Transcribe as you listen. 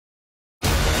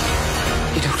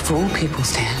You don't fool people,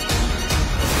 Stan.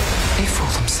 They fool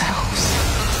themselves.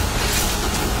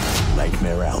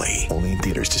 Nightmare Alley. Only in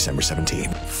theaters December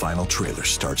 17th. Final trailer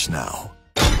starts now.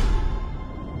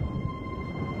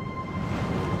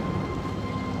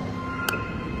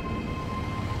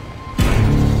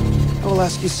 I will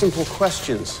ask you simple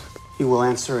questions. You will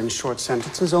answer in short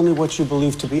sentences only what you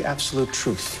believe to be absolute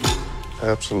truth.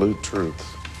 Absolute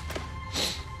truth.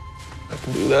 I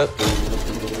can do that.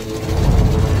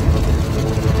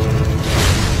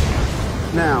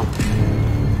 Now,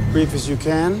 brief as you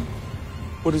can,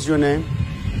 what is your name?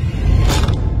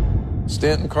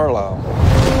 Stanton Carlisle.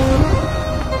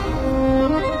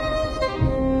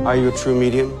 Are you a true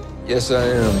medium? Yes, I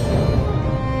am.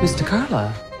 Mr.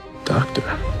 Carlisle, Doctor,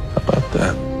 how about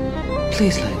that?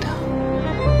 please lay down.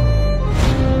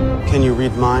 Can you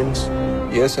read minds?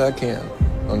 Yes, I can.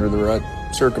 Under the right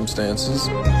circumstances.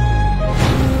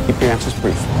 Keep your answers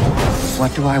brief.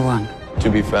 What do I want? To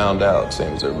be found out,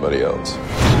 same as everybody else.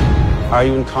 Are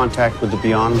you in contact with the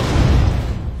beyond?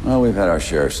 Well, we've had our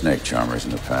share of snake charmers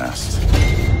in the past.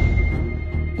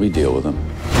 We deal with them.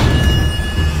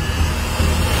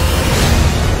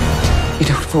 You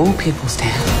don't fool people,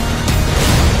 Stan.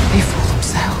 They fool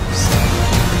themselves.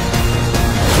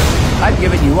 I've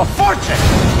given you a fortune.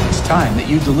 It's time that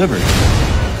you delivered.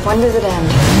 When does it end?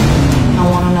 I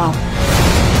want to know.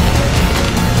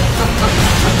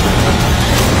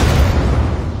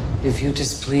 If you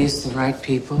displease the right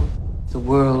people, the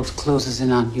world closes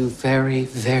in on you very,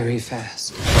 very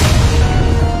fast.